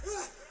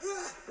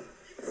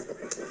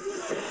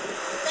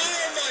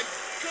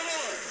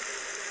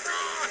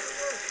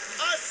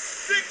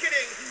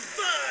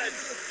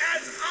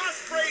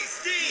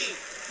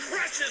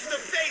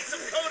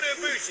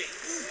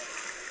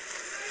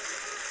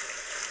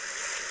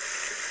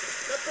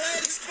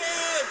Blade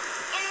Spawn!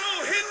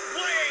 Oh, hidden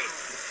blade!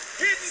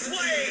 Hidden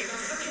blade!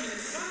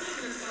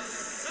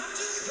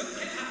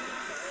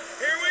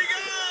 Here we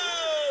go!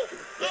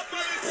 Up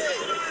on the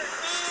shoulders!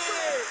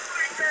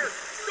 Stormbreaker!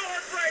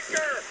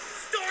 Stormbreaker!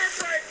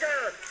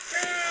 Stormbreaker!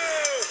 Two!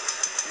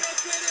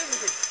 You're kidding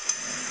me!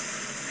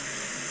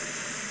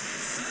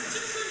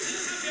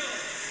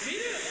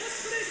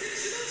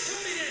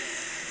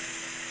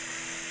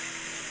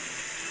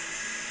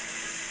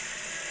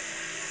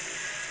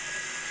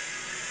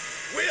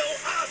 Will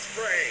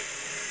Ospreay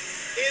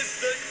is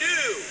the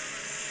new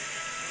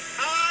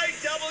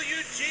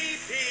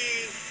IWGP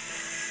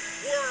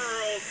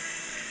World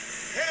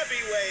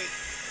Heavyweight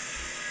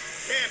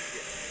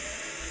Champion.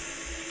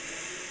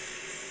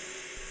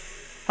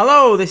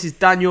 Hello, this is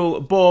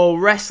Daniel Ball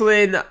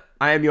Wrestling.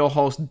 I am your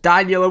host,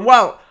 Daniel, and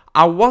well,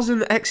 I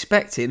wasn't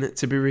expecting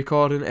to be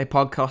recording a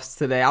podcast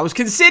today. I was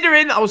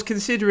considering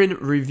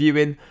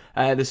reviewing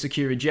the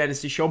Sakura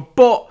Genesis show,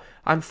 but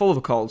I'm full of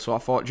a cold, so I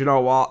thought, you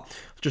know what, I'll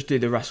just do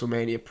the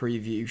WrestleMania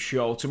preview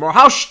show tomorrow.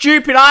 How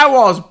stupid I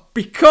was,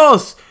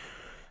 because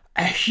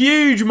a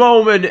huge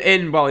moment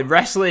in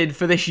wrestling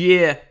for this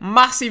year,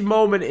 massive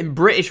moment in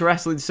British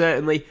wrestling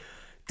certainly.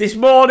 This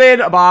morning,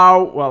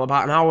 about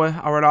an hour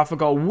and a half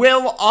ago,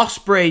 Will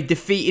Ospreay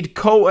defeated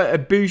Kota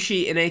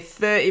Ibushi in a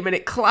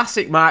 30-minute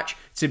classic match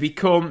to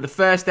become the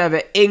first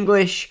ever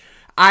English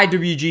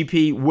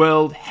IWGP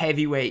World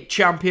Heavyweight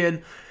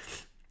Champion.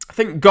 I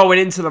think going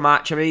into the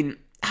match, I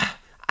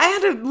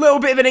had a little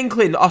bit of an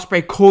inkling that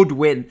Ospreay could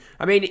win.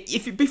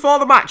 If before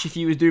the match, if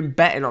you was doing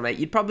betting on it,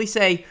 you'd probably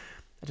say,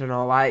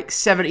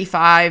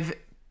 75%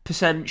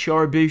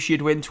 sure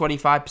Ibushi'd win,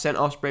 25%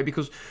 Ospreay,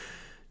 because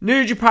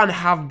New Japan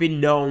have been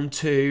known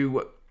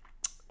to,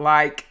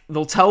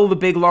 they'll tell the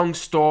big long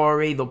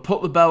story, they'll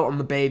put the belt on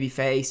the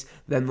babyface,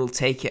 then they'll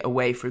take it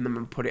away from them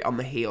and put it on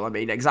the heel.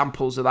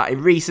 Examples of that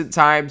in recent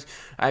times,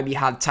 you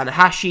had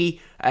Tanahashi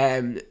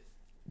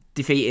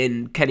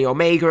defeating Kenny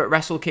Omega at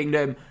Wrestle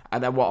Kingdom,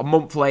 and then a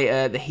month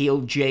later, the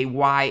heel Jay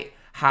White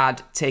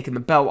had taken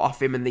the belt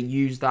off him, and they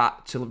used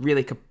that to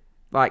really,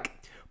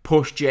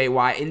 push Jay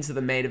White into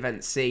the main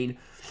event scene.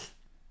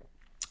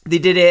 They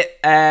did it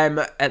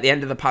at the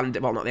end of the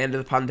pandemic, well, not the end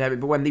of the pandemic,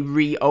 but when they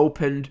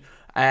reopened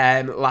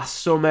last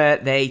summer,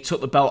 they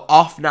took the belt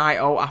off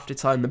Naito after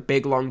telling the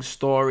big long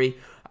story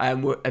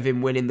of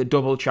him winning the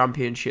double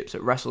championships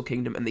at Wrestle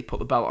Kingdom, and they put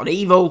the belt on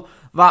Evil.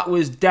 That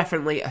was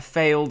definitely a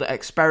failed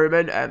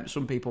experiment.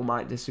 Some people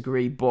might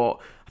disagree, but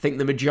I think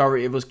the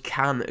majority of us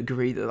can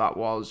agree that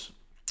was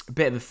a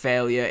bit of a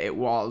failure. It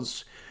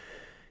was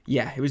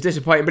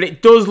disappointing, but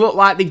it does look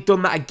like they've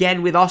done that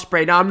again with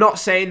Ospreay. Now, I'm not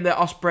saying that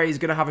Ospreay is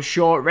going to have a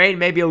short reign.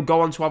 Maybe he'll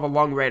go on to have a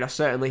long reign. I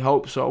certainly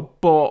hope so.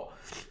 But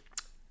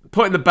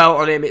putting the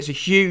belt on him, it's a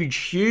huge,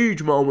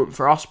 huge moment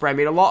for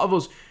Ospreay. A lot of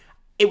us,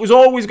 it was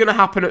always going to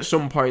happen at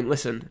some point.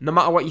 Listen, no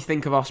matter what you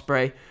think of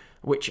Ospreay,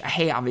 which I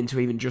hate having to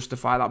even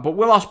justify that, but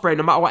Will Ospreay,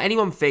 no matter what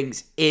anyone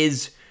thinks,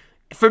 is,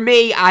 for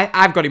me,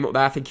 I've got him up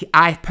there.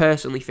 I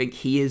personally think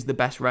he is the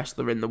best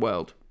wrestler in the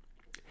world.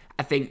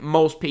 I think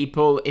most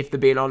people, if they're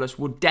being honest,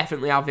 would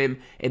definitely have him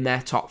in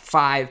their top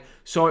 5.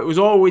 So it was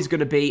always going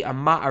to be a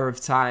matter of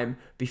time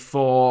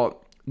before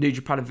New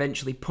Japan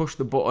eventually pushed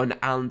the button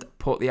and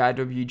put the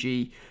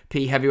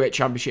IWGP Heavyweight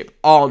Championship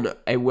on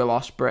a Will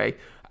Ospreay.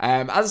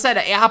 As I said,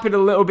 it happened a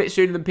little bit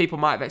sooner than people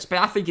might have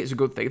expected. I think it's a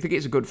good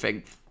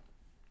thing.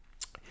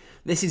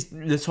 This is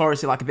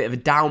notoriously like a bit of a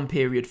down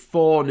period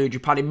for New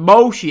Japan in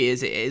most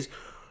years it is,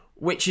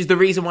 which is the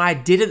reason why I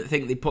didn't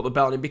think they'd put the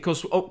belt in,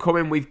 because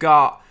upcoming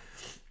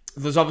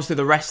there's obviously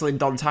the Wrestling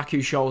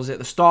Dontaku shows at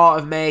the start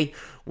of May.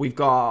 We've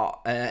got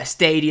a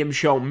stadium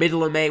show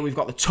middle of May. We've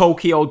got the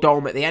Tokyo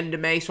Dome at the end of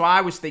May. So I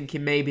was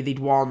thinking maybe they'd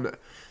want,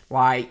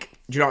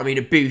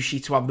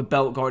 Ibushi to have the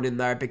belt going in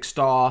there, a big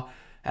star.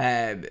 Do you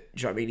know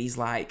what I mean? He's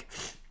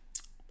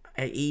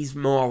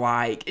more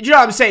like, do you know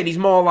what I'm saying? He's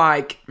more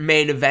like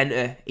main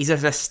eventer. He's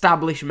an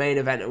established main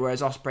eventer,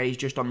 whereas Ospreay's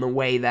just on the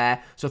way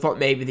there. So I thought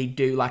maybe they'd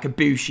do like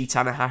Ibushi,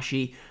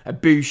 Tanahashi,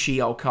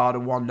 Ibushi, Okada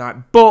one night.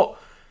 But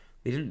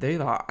they didn't do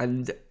that,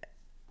 and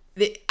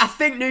I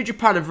think New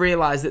Japan have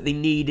realised that they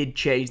needed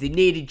change.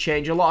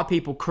 A lot of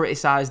people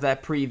criticised their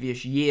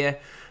previous year.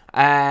 Do you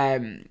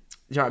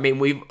know what I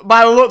mean?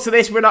 By the looks of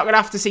this, we're not going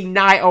to have to see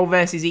Naito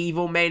versus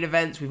Evil main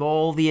events with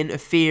all the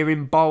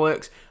interfering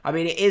bollocks.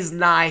 It is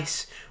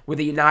nice with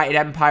the United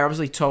Empire.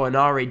 Obviously,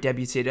 Toanari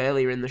debuted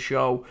earlier in the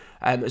show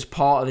as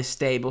part of this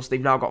stable, so they've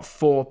now got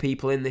 4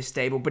 people in this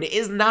stable. But it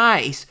is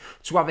nice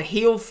to have a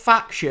heel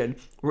faction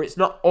where it's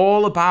not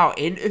all about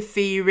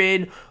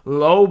interfering,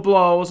 low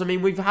blows.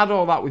 We've had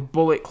all that with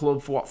Bullet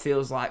Club for what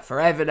feels like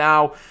forever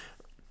now.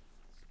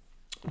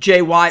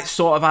 Jay White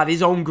sort of had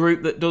his own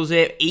group that does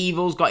it.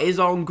 Evil's got his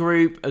own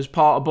group as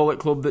part of Bullet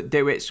Club that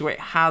do it, so it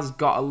has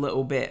got a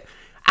little bit.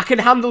 I can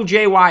handle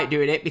Jay White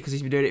doing it because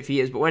he's been doing it for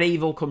years, but when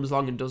Evil comes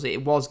along and does it,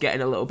 it was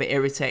getting a little bit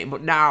irritating.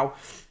 But now,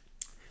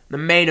 the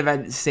main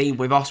event scene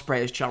with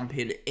Ospreay as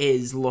champion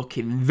is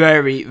looking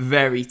very,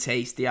 very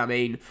tasty.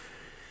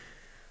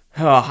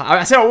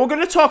 I said, we're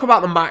going to talk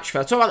about the match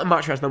first. Talk about the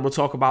match first, then we'll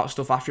talk about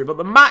stuff after it. But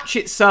the match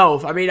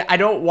itself, I mean, I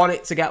don't want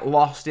it to get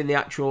lost in the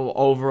actual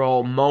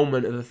overall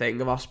moment of the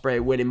thing, of Ospreay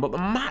winning. But the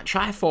match,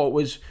 I thought,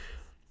 was...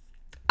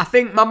 I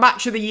think my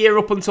match of the year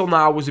up until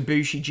now was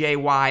Ibushi Jay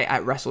White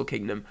at Wrestle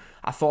Kingdom.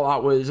 I thought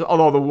that was,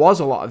 although there was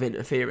a lot of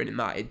interfering in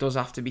that, it does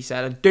have to be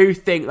said. I do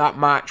think that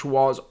match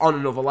was on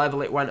another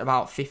level. It went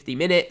about 50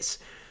 minutes.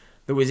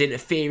 There was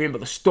interfering,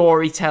 but the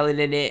storytelling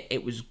in it,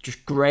 it was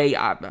just great.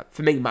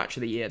 For me, match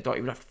of the year, don't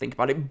even have to think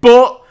about it.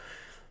 But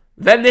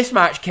then this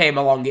match came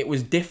along. It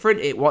was different.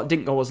 It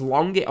didn't go as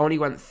long. It only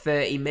went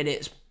 30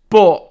 minutes.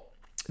 But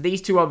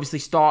these two obviously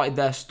started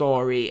their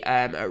story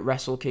at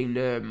Wrestle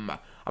Kingdom.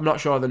 I'm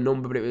not sure of the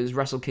number, but it was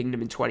Wrestle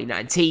Kingdom in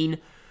 2019.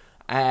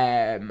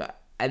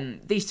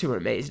 And these two are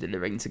amazing in the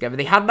ring together.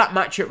 They had that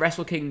match at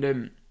Wrestle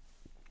Kingdom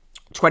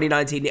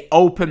 2019. It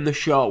opened the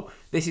show.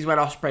 This is when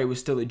Ospreay was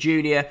still a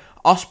junior.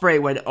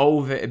 Ospreay went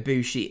over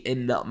Ibushi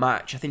in that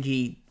match. I think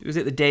was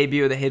it the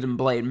debut of the Hidden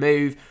Blade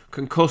move,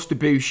 concussed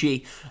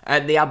Ibushi,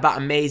 and they had that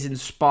amazing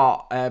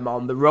spot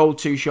on the Road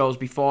 2 shows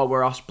before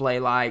where Ospreay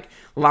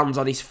lands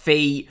on his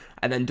feet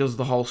and then does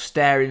the whole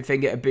staring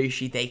thing at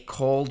Ibushi. They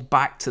called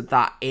back to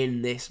that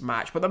in this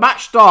match. But the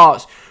match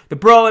starts, the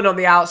brawling on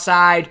the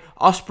outside,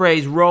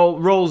 Ospreay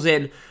rolls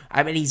in,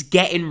 and he's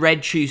getting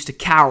Red Shoes to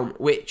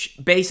count, which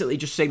basically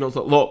just signals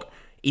that, look,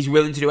 he's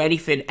willing to do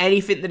anything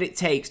that it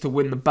takes to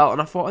win the belt.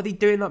 And I thought, are they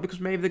doing that because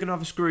maybe they're going to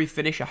have a screwy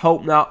finish? I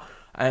hope not.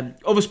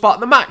 Other spot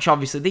in the match,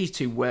 obviously, these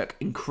two work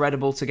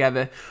incredible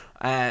together.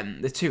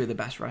 They're two of the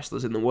best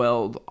wrestlers in the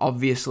world,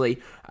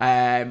 obviously.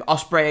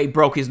 Ospreay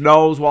broke his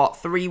nose,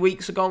 3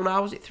 weeks ago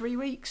now? Was it 3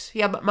 weeks? He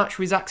had that match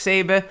with Zack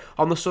Sabre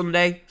on the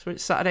Sunday. So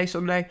it's Saturday,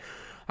 Sunday.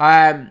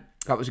 That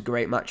was a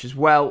great match as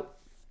well.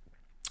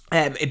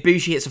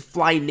 Ibushi hits a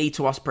flying knee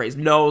to Ospreay's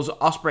nose.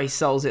 Ospreay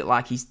sells it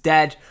like he's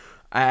dead.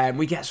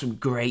 We get some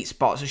great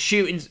spots.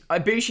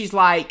 Ibushi's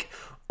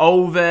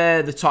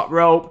over the top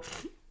rope.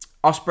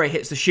 Ospreay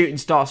hits the shooting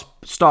star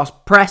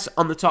press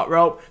on the top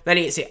rope. Then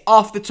he hits it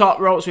off the top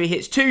rope. So he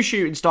hits 2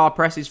 shooting star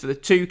presses for the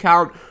 2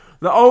 count.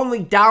 The only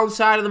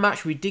downside of the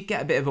match, we did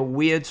get a bit of a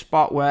weird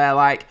spot where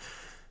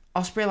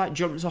Ospreay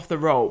jumps off the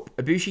rope.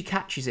 Ibushi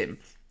catches him.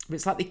 But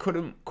it's they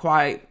couldn't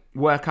quite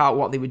work out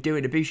what they were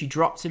doing. Ibushi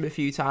drops him a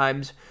few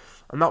times.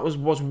 And that was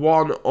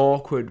one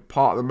awkward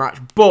part of the match.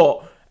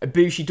 But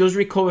Ibushi does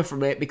recover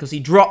from it because he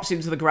drops him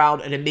to the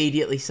ground and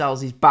immediately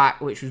sells his back,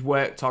 which was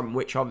worked on,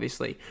 which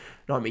obviously,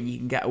 you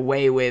can get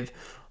away with.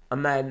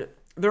 And then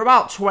they're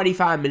about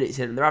 25 minutes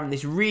in and they're having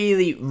this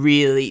really,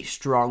 really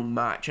strong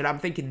match. And I'm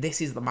thinking this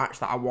is the match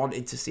that I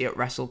wanted to see at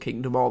Wrestle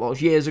Kingdom all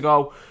those years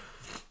ago.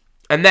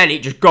 And then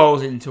it just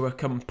goes into a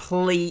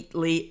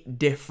completely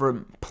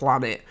different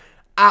planet.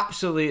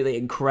 Absolutely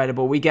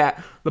incredible. We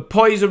get the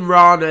Poison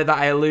Rana that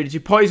I alluded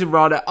to. Poison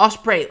Rana.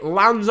 Ospreay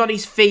lands on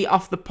his feet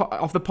off the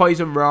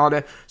Poison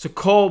Rana. So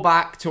call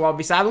back to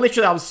obviously.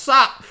 I was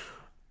sat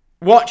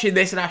watching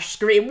this and I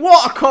screamed,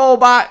 what a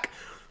callback!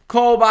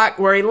 Callback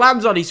where he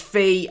lands on his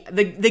feet.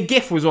 The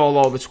gif was all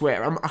over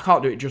Twitter. I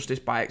can't do it justice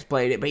by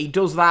explaining it, but he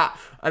does that.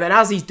 And then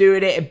as he's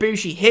doing it,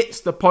 Ibushi hits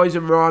the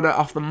Poison Rana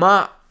off the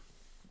mat.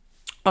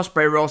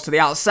 Ospreay rolls to the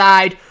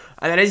outside.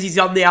 And then as he's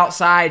on the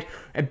outside,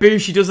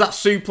 Ibushi does that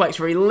suplex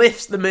where he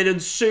lifts them in and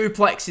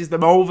suplexes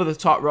them over the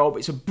top rope.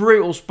 It's a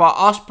brutal spot.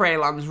 Ospreay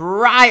lands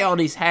right on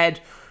his head.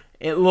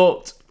 I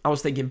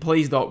was thinking,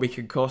 please don't be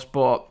concussed,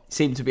 but it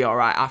seemed to be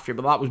alright after.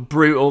 But that was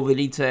brutal. They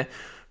need to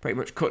pretty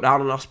much cut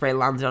down on Ospreay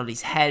landing on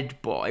his head.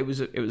 But it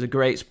was a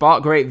great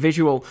spot, great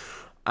visual.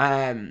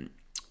 And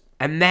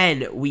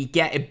then we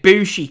get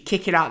Ibushi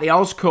kicking out the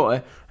Oz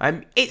Cutter.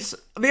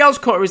 The Oz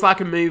Cutter is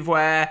a move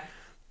where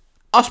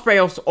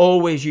Ospreay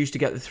always used to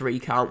get the 3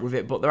 count with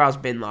it, but there has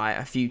been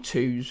a few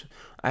 2s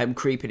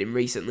creeping in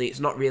recently.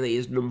 It's not really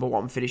his number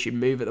 1 finishing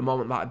move at the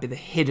moment. That would be the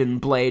Hidden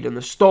Blade and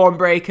the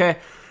Stormbreaker.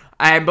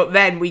 But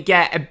then we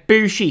get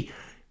Ibushi.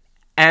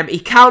 He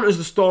counters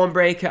the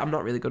Stormbreaker. I'm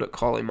not really good at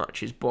calling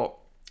matches, but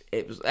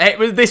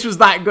this was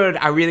that good.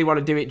 I really want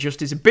to do it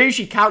justice.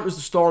 Ibushi counters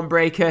the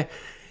Stormbreaker,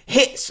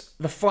 hits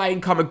the Flying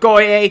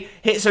Kamigoye,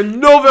 hits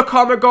another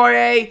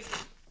Kamigoye.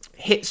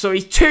 So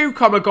he's 2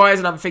 Kamigoyes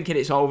and I'm thinking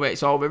it's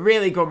over.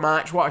 Really good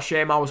match. What a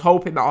shame. I was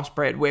hoping that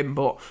Ospreay would win,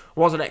 but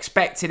wasn't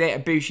expecting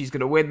it. Ibushi's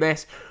going to win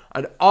this.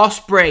 And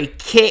Ospreay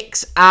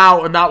kicks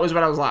out, and that was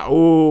when I was like,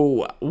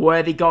 oh, where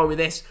are they going with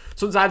this?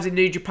 Sometimes in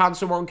New Japan,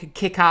 someone can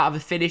kick out of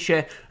a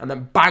finisher, and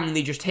then bang,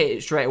 they just hit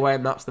it straight away,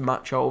 and that's the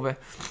match over.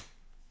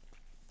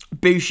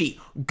 Ibushi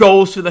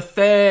goes for the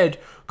 3rd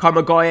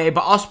Kamigoye,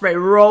 but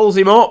Ospreay rolls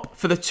him up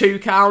for the 2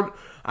 count,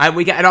 and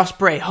we get an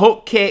Ospreay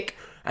hook kick.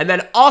 And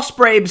then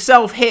Ospreay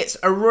himself hits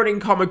a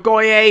running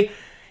Kamigoye,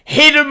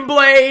 Hidden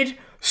Blade,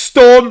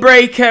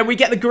 Stormbreaker. We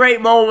get the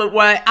great moment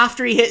where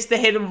after he hits the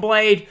Hidden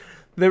Blade,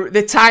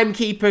 the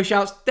timekeeper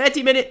shouts,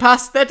 30-minute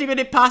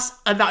pass,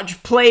 and that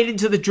just played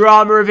into the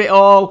drama of it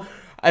all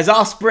as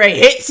Ospreay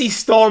hits his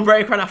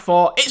Stormbreaker, and I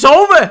thought, it's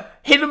over!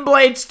 Hidden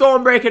Blade,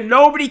 Stormbreaker,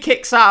 nobody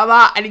kicks out of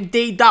that, and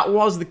indeed that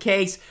was the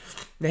case.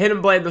 The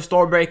Hidden Blade and the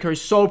Stormbreaker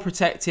is so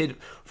protected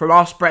from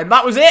Ospreay, and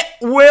that was it!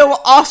 Will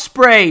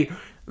Ospreay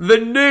the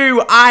new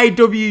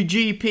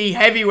IWGP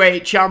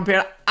Heavyweight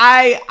Champion.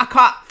 I'm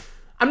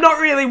not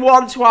really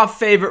one to have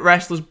favourite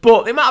wrestlers,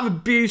 but the amount of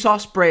abuse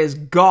Ospreay has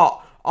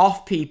got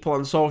off people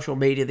on social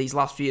media these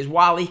last few years,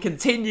 while he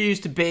continues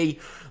to be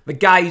the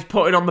guy who's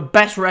putting on the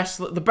best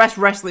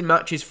wrestling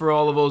matches for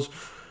all of us.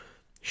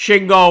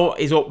 Shingo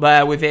is up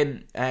there with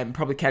him,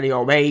 probably Kenny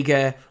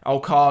Omega,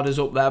 Okada's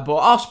up there,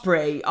 but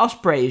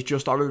Ospreay is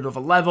just on another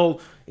level.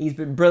 He's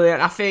been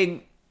brilliant. I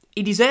think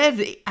he deserves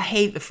it. I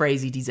hate the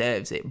phrase he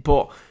deserves it,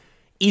 but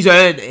he's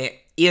earned it.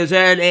 He has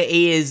earned it.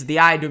 He is the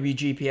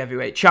IWGP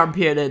Heavyweight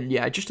Champion, and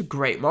yeah, just a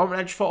great moment.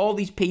 And just for all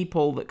these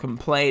people that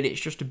complain,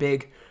 it's just a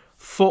big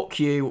fuck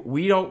you.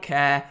 We don't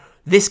care.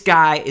 This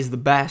guy is the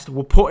best.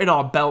 We're putting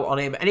our belt on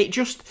him, and it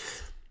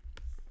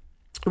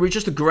was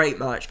just a great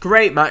match,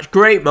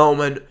 great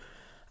moment.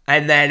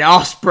 And then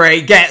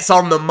Ospreay gets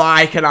on the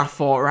mic, and I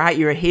thought, right,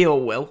 you're a heel,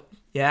 Will.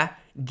 Yeah?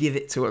 Give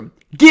it to him.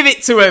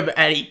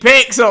 And he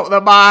picks up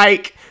the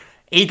mic.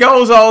 He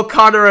goes all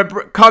Conor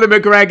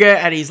McGregor,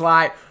 and he's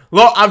like,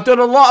 look, I've done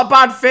a lot of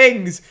bad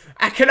things.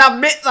 I can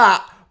admit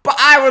that. But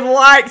I would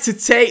like to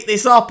take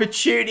this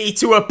opportunity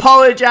to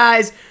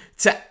apologise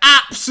to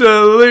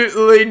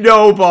absolutely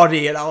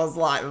nobody. And I was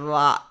like,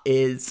 that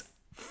is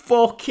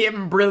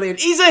fucking brilliant.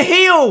 He's a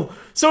heel,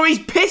 so he's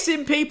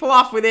pissing people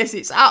off with this.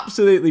 It's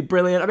absolutely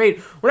brilliant. I mean,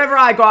 whenever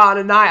I go out on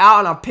a night out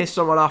and I piss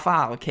someone off,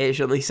 I'll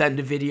occasionally send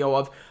a video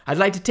of, I'd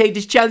like to take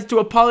this chance to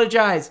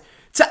apologise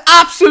to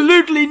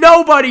absolutely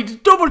nobody. The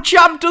double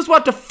champ does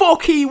what the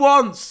fuck he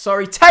wants.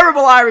 Sorry,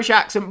 terrible Irish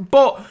accent,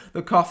 but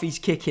the coffee's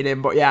kicking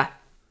in. But yeah,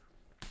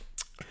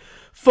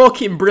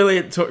 fucking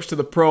brilliant touch to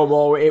the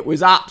promo. It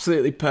was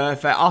absolutely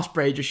perfect.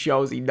 Ospreay just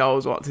shows he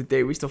knows what to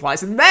do with stuff like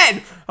this. And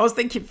then I was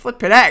thinking,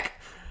 flipping heck.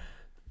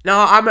 No,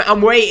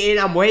 I'm waiting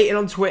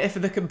on Twitter for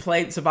the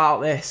complaints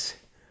about this.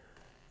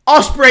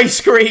 Ospreay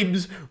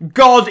screams,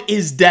 God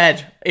is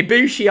dead.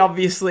 Ibushi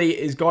obviously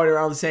is going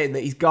around saying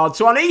that he's God.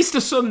 So on Easter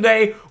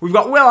Sunday, we've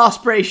got Will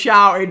Ospreay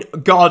shouting,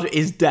 God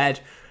is dead.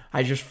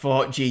 I just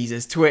thought,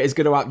 Jesus, Twitter's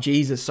going to have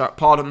Jesus, sorry,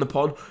 pardon the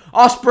pun.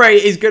 Ospreay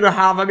is going to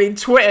have,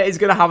 Twitter is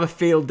going to have a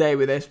field day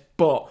with this.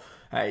 But,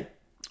 hey,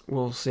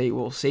 we'll see.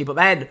 But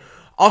then,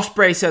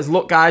 Ospreay says,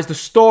 look guys, the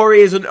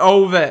story isn't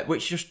over,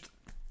 which just,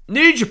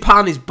 New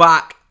Japan is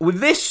back. With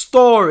this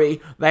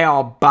story, they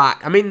are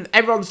back. I mean,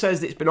 everyone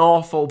says it's been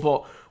awful,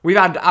 but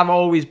I've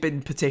always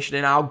been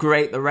petitioning how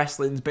great the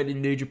wrestling's been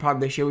in New Japan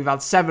this year. We've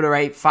had 7 or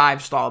 8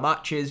 5-star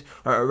matches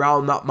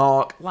around that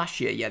mark. Last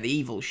year, yeah, the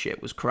evil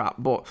shit was crap.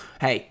 But,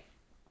 hey,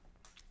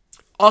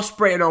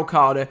 Ospreay and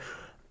Okada,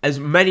 as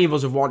many of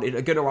us have wanted,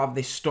 are going to have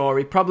this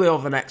story probably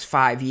over the next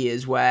 5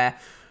 years where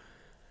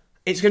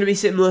it's going to be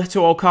similar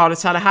to Okada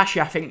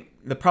Tanahashi. I think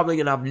they're probably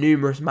going to have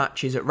numerous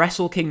matches at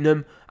Wrestle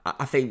Kingdom.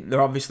 I think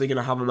they're obviously going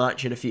to have a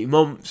match in a few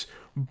months.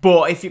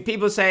 But if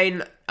people are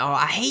saying, oh,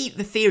 I hate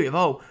the theory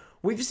of,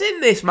 we've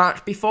seen this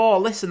match before.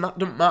 Listen, that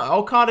doesn't matter.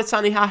 Okada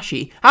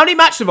Tanahashi. How many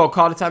matches have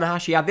Okada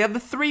Tanahashi had? They had the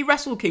 3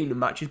 Wrestle Kingdom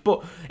matches,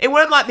 but it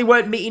weren't like they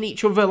weren't meeting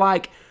each other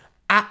like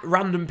at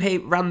random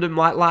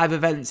like live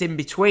events in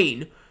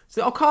between.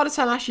 So Okada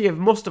Tanahashi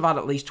must have had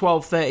at least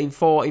 12, 13,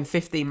 14,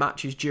 15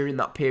 matches during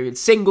that period.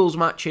 Singles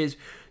matches.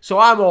 So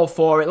I'm all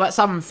for it. Let's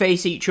have them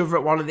face each other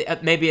at one of the,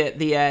 maybe at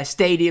the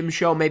stadium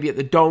show, maybe at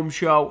the dome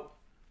show.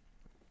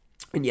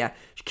 And yeah,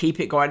 just keep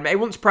it going. It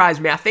wouldn't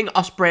surprise me. I think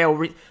Ospreay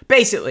will...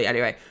 Basically,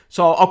 anyway.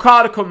 So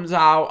Okada comes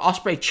out.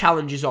 Ospreay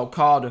challenges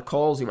Okada,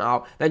 calls him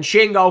out. Then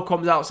Shingo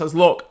comes out and says,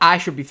 look, I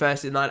should be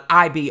first in line.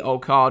 I beat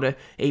Okada,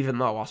 even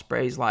though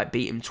Ospreay's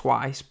beat him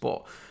twice.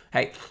 But,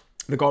 hey,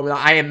 they're going with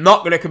that. I am not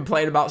going to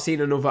complain about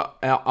seeing another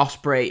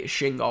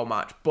Ospreay-Shingo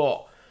match.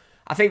 But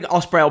I think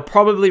Ospreay will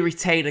probably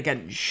retain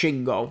against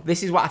Shingo.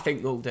 This is what I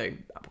think they'll do.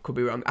 I could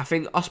be wrong. I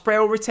think Ospreay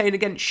will retain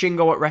against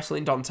Shingo at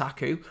Wrestling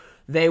Dontaku.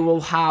 They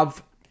will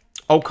have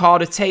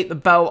Okada take the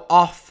belt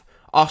off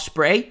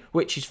Ospreay,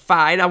 which is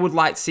fine. I would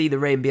like to see the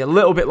reign be a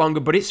little bit longer,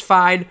 but it's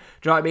fine. Do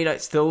you know what I mean?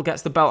 It still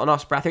gets the belt on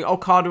Ospreay. I think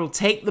Okada will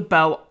take the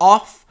belt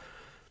off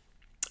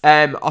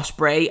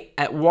Ospreay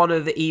at one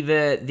of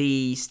either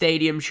the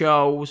stadium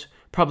shows,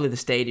 probably the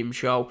stadium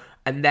show,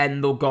 and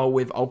then they'll go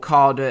with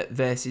Okada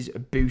versus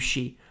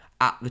Ibushi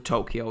at the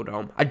Tokyo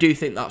Dome. I do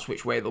think that's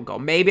which way they'll go.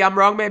 Maybe I'm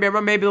wrong, maybe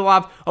they'll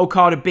have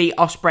Okada beat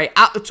Ospreay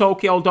at the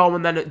Tokyo Dome,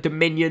 and then at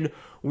Dominion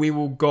we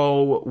will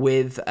go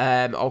with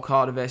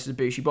Okada versus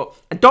Ibushi. But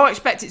I don't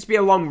expect it to be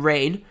a long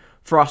reign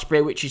for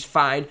Ospreay, which is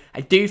fine.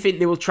 I do think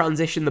they will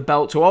transition the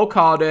belt to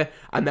Okada,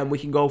 and then we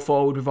can go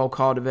forward with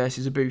Okada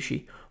versus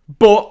Ibushi.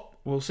 But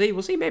we'll see.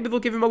 Maybe they'll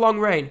give him a long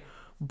reign.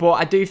 But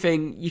I do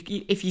think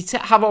if you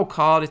have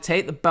Okada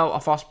take the belt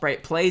off Ospreay,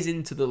 it plays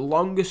into the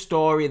longer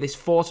story of this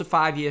 4 to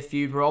 5 year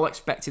feud we're all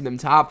expecting them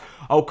to have.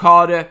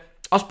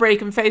 Ospreay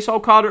can face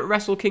Okada at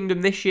Wrestle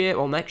Kingdom this year,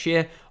 or next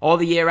year, or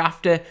the year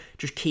after.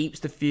 Just keeps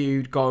the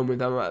feud going with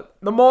them.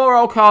 The more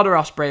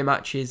Okada-Ospreay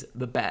matches,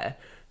 the better.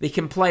 They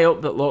can play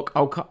up that, look,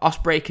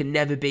 Ospreay can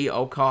never beat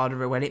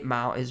Okada when it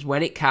matters,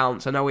 when it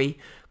counts. I know he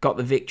got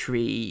the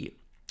victory,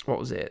 what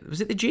was it? Was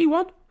it the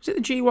G1? Was it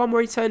the G1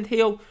 where he turned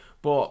heel?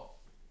 But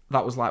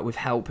that was with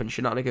help and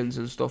shenanigans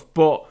and stuff.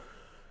 But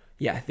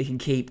yeah, they can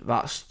keep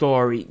that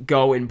story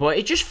going. But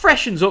it just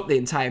freshens up the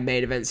entire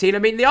main event scene. I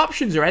mean, the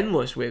options are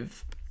endless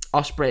with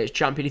Ospreay as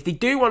champion. If they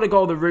do want to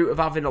go the route of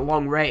having a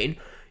long reign,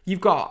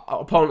 you've got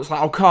opponents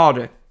like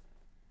Okada,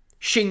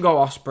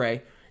 Shingo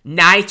Ospreay,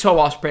 Naito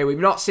Ospreay. We've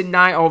not seen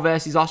Naito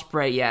versus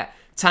Ospreay yet.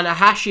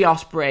 Tanahashi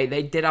Ospreay,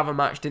 they did have a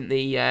match, didn't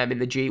they, in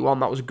the G1?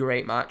 That was a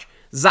great match.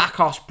 Zack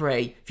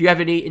Ospreay. If you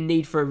ever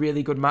need for a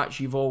really good match,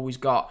 you've always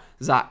got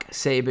Zack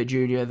Sabre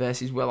Jr.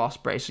 versus Will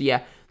Ospreay. So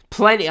yeah,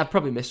 plenty. I've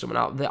probably missed someone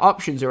out. The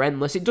options are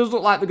endless. It does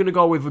look like they're going to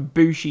go with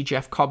Ibushi,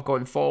 Jeff Cobb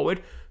going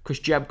forward, because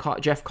Jeff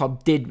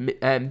Cobb did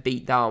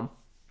beat down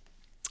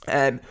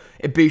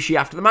Ibushi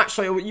after the match.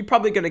 So you're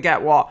probably going to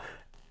get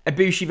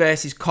Ibushi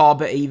versus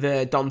Cobb at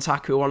either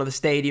Dontaku, one of the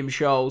stadium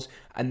shows,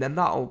 and then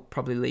that'll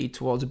probably lead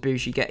towards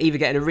Ibushi either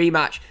getting a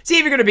rematch. It's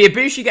either going to be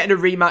Ibushi getting a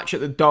rematch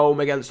at the Dome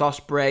against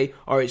Ospreay,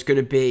 or it's going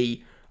to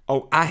be,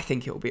 I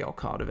think it'll be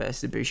Okada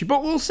versus Ibushi.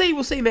 But we'll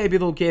see. Maybe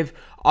they'll give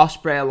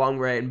Ospreay a long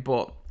reign.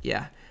 But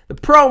yeah, the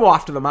promo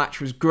after the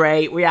match was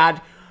great. We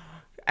had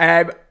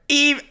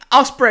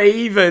Ospreay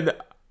even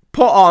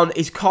put on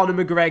his Conor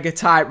McGregor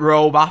type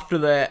robe after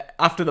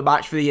the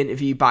match for the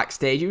interview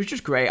backstage. It was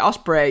just great.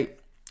 Ospreay,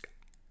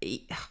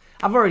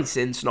 I've already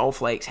seen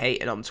snowflakes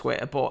hating on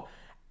Twitter, but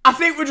I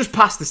think we're just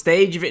past the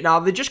stage of it now.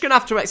 They're just going to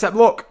have to accept,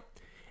 look,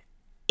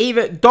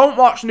 either don't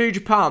watch New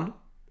Japan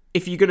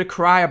if you're going to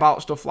cry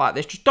about stuff like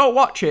this. Just don't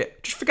watch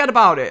it. Just forget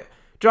about it.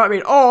 Do you know what I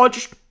mean? Or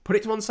just put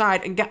it to one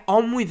side and get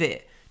on with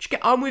it. Just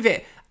get on with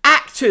it.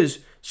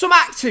 Some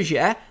actors,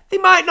 yeah, they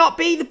might not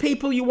be the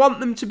people you want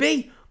them to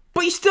be,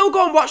 but you still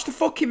go and watch the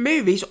fucking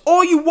movies,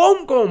 or you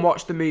won't go and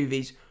watch the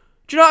movies.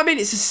 Do you know what I mean?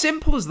 It's as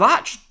simple as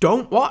that. Just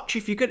don't watch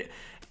if you're going to...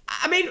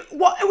 I mean,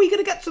 what are we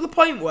going to get to the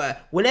point where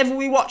whenever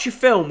we watch a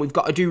film, we've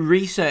got to do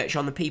research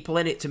on the people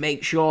in it to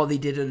make sure they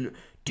didn't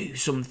do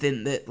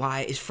something that,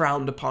 like, is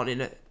frowned upon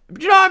in it?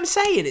 Do you know what I'm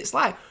saying? It's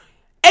like,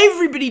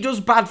 everybody does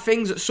bad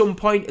things at some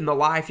point in their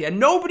life, yeah?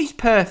 Nobody's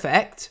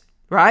perfect,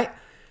 right?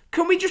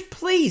 Can we just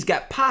please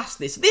get past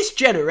this? This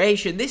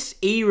generation, this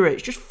era,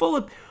 it's just full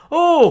of,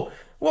 well,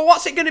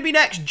 what's it going to be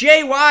next?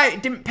 Jay White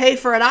didn't pay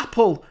for an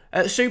apple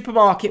at a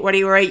supermarket when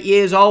he was 8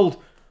 years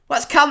old.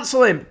 Let's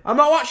cancel him. I'm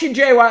not watching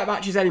Jay White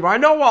matches anymore. I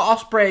know what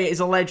Ospreay is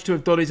alleged to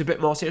have done is a bit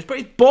more serious, but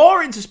it's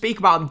boring to speak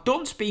about. I'm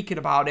done speaking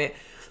about it.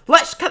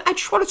 I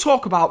just want to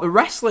talk about the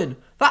wrestling.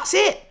 That's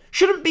it.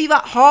 Shouldn't be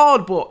that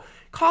hard, but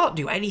can't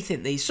do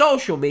anything. These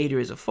social media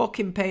is a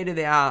fucking pain in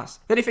the ass.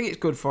 The only thing it's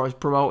good for is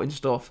promoting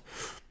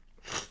stuff.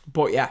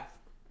 But yeah.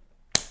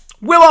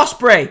 Will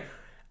Ospreay,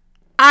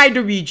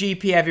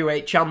 IWGP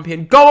Heavyweight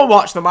Champion. Go and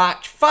watch the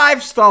match.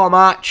 5-star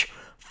match.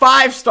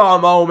 5-star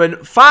moment,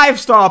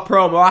 5-star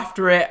promo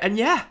after it, and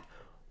yeah,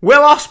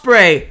 Will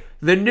Ospreay,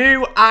 the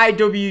new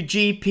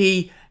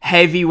IWGP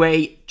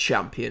Heavyweight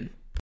Champion.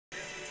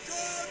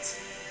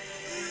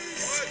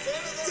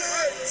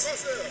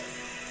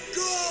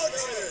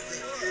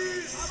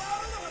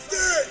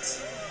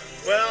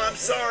 Well, I'm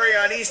sorry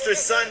on Easter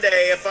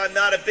Sunday if I'm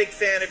not a big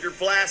fan of your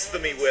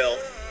blasphemy, Will.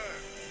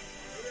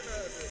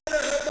 I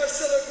have my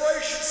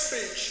celebration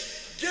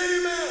speech. Get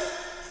him out.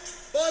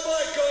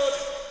 Bye-bye, God.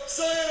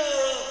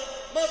 Sayonara,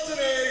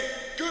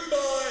 matane,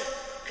 goodbye,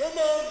 come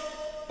on,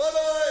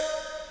 bye-bye.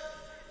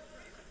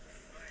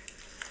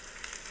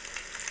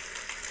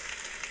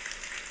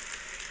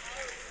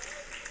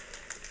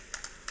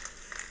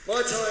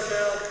 My time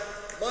now,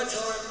 my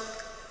time.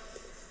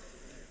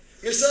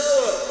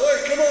 Misawa, oi,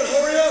 come on,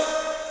 hurry up,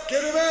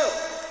 get him out.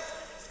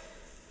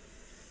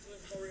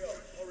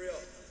 Hurry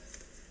up.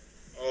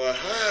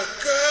 Oha,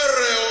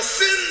 corre,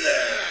 Ocinda!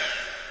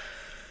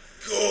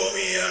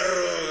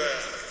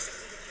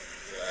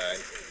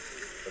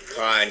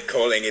 Fine,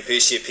 calling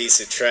Ibushi a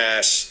piece of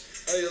trash.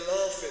 Are you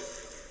laughing?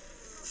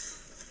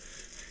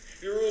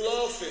 You're all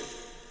laughing.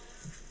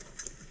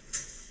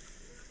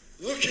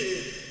 Look at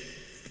him.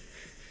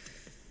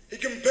 He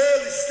can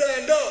barely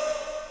stand up.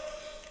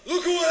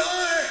 Look at what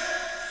I,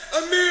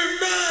 a mere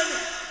man,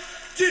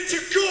 did to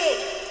God.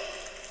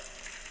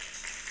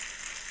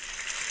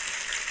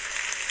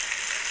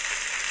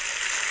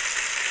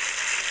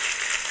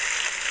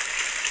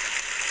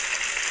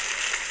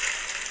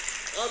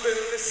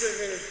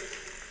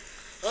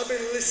 I've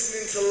been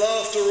listening to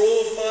laughter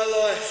all of my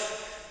life.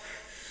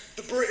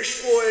 The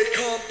British boy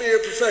can't be a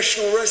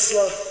professional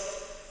wrestler.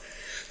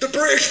 The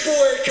British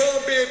boy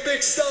can't be a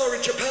big star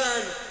in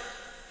Japan.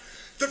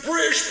 The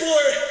British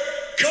boy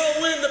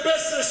can't win the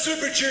best of the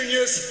Super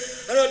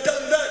Juniors, and I've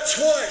done that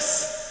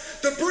twice.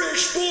 The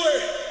British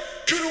boy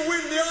couldn't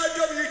win the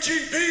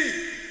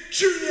IWGP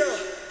Junior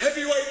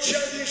Heavyweight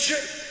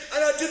Championship,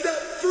 and I did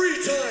that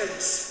 3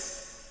 times.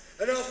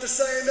 And after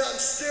saying that, I'm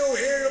still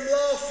hearing them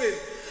laughing.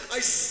 I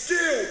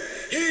still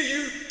hear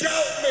you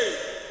doubt me.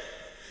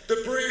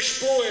 The British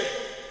boy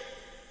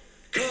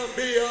can't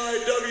be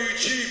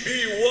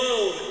IWGP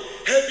World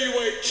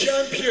Heavyweight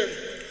Champion.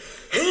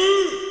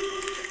 Who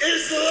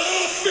is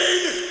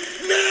laughing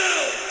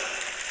now?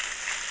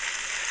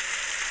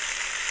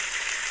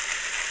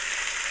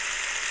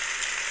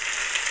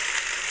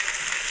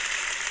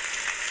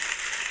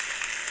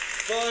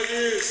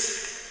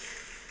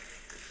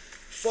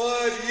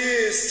 5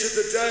 years to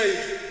the day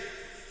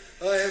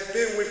I have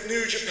been with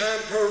New Japan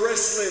Pro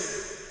Wrestling,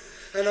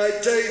 and I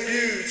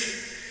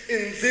debuted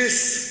in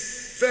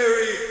this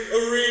very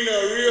arena.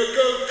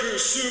 Ryogoku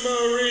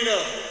Sumo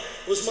Arena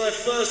was my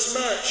first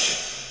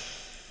match.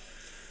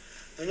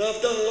 And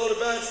I've done a lot of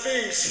bad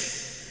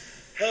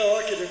things. Hell,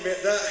 I can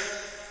admit that.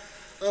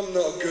 I'm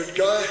not a good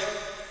guy.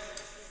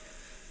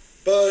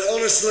 But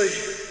honestly,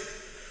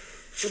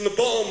 from the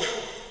bottom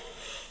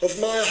of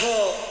my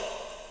heart,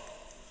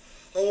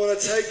 I want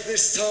to take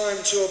this time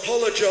to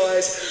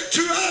apologize to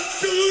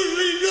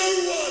absolutely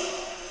no